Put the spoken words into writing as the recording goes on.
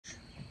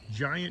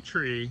giant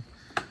tree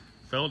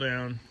fell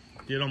down,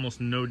 did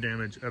almost no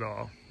damage at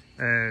all.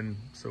 And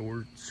so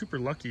we're super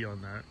lucky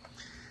on that.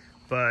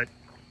 But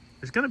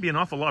there's gonna be an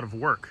awful lot of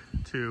work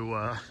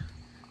to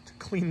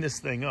clean this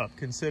thing up,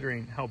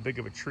 considering how big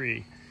of a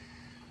tree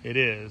it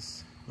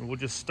is. And we'll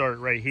just start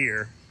right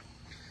here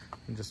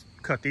and just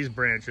cut these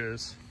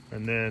branches,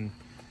 and then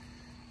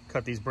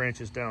cut these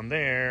branches down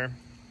there,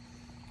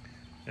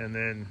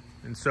 and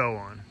so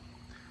on.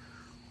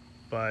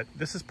 But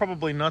this is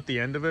probably not the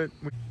end of it.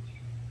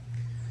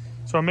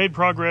 So I made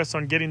progress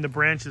on getting the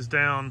branches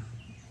down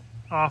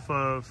off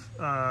of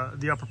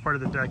the upper part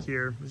of the deck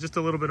here. It's just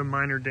a little bit of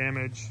minor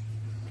damage.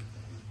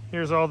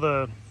 Here's all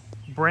the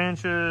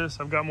branches.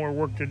 I've got more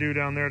work to do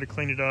down there to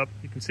clean it up.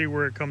 You can see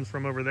where it comes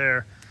from over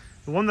there.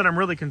 The one that I'm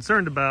really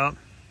concerned about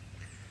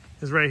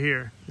is right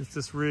here. It's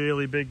this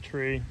really big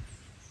tree.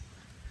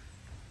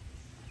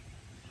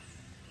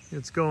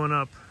 It's going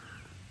up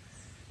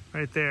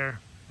right there.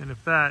 And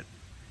if that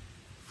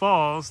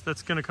falls,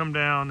 that's gonna come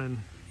down and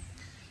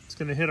it's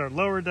gonna hit our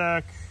lower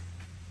deck.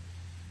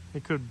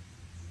 It could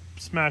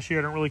smash here.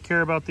 I don't really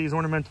care about these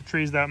ornamental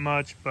trees that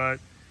much, but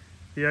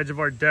the edge of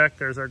our deck,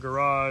 there's our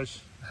garage,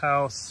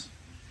 house.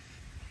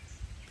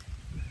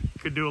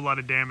 Could do a lot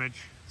of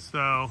damage.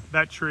 So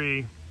that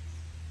tree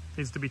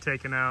needs to be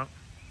taken out.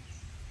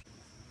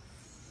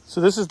 So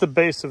this is the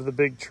base of the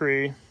big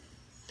tree.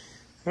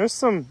 There's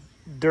some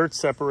dirt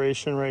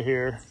separation right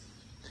here,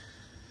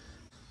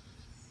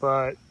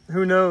 but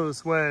who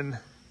knows when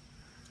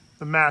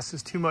the mass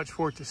is too much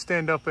for it to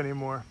stand up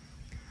anymore.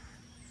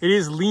 It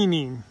is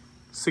leaning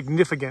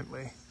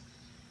significantly.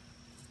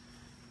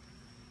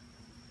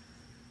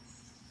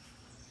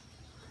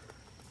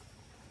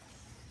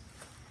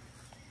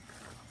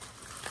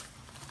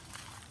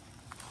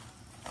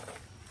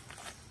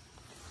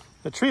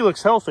 The tree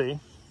looks healthy.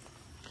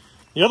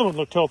 The other one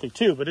looked healthy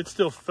too, but it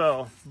still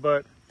fell.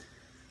 But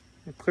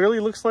it clearly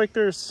looks like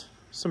there's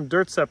some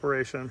dirt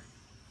separation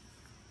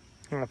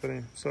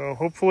happening. So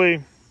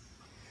hopefully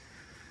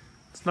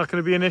it's not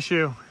going to be an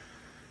issue.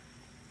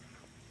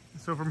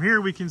 So from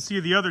here we can see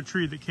the other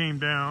tree that came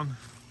down.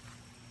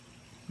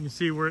 You can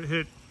see where it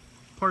hit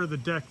part of the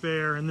deck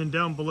there, and then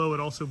down below it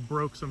also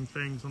broke some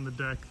things on the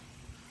deck.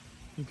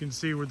 You can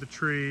see where the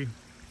tree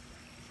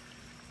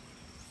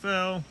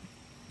fell,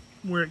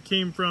 where it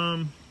came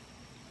from.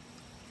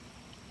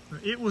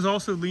 It was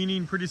also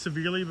leaning pretty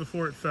severely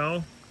before it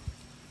fell.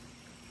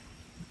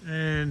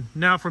 And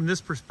now from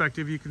this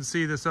perspective, you can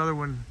see this other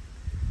one,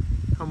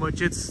 how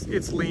much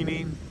it's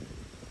leaning.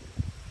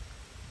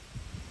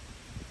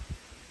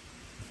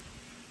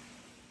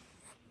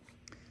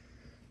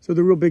 So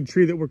the real big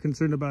tree that we're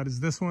concerned about is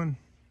this one.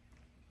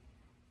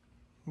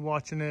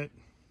 Watching it,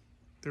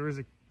 there is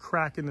a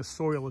crack in the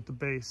soil at the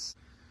base,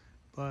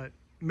 but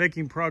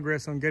making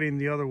progress on getting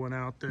the other one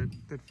out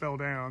that fell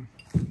down.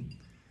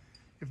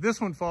 If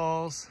this one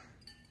falls,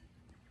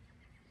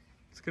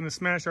 it's gonna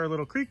smash our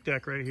little creek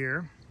deck right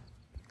here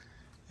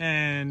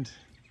and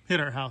hit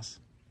our house.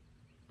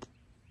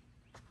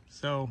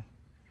 So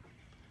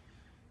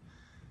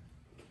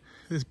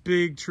this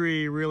big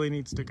tree really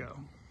needs to go.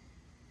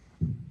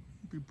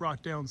 Be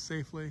brought down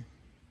safely.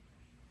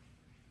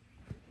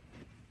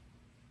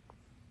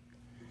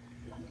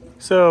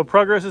 So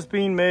progress is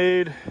being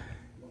made.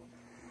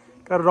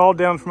 Got it all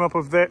down from off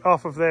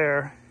of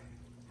there.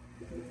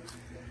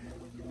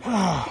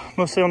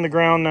 Mostly on the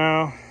ground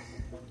now.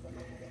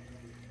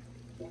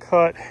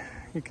 Cut.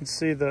 You can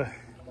see the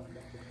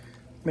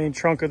main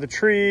trunk of the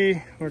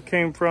tree, where it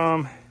came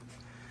from.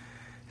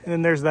 And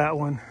then there's that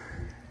one.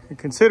 And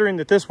considering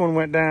that this one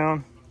went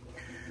down,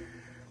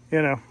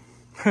 you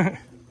know,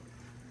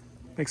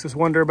 makes us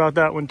wonder about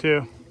that one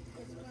too.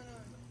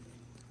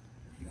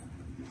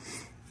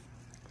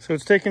 So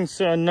it's taken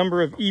a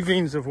number of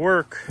evenings of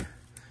work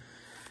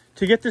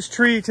to get this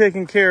tree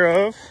taken care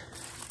of.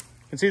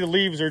 You can see the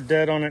leaves are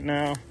dead on it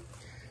now.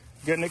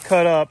 Getting it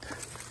cut up,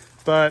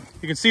 but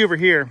you can see over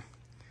here,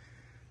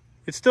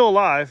 it's still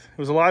alive. It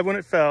was alive when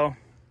it fell.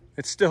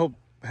 It's still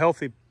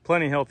healthy,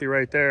 plenty healthy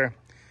right there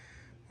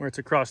where it's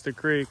across the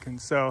creek. And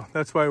so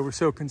that's why we're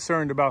so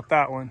concerned about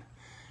that one,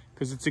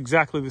 because it's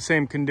exactly the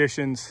same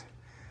conditions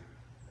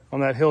on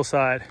that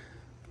hillside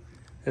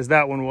as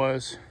that one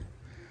was.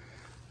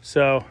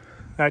 So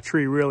that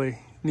tree really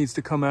needs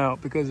to come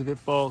out, because if it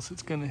falls,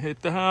 it's gonna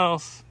hit the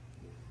house.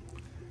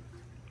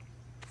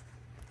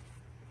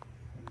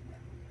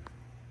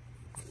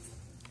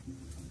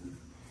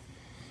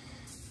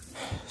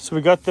 So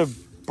we got the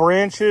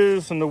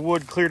branches and the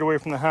wood cleared away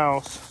from the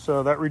house,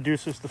 so that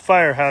reduces the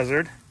fire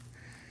hazard,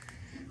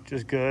 which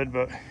is good.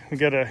 But we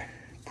got a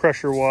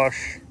pressure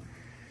wash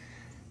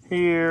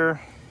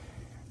here.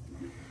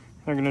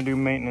 They're gonna do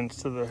maintenance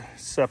to the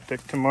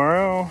septic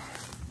tomorrow,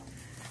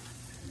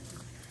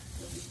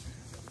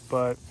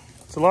 but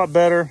it's a lot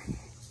better.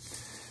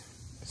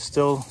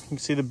 Still, you can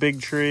see the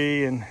big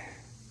tree, and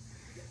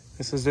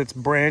this is its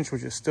branch,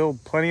 which is still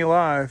plenty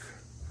alive.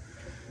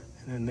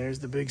 And then there's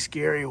the big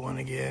scary one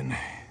again.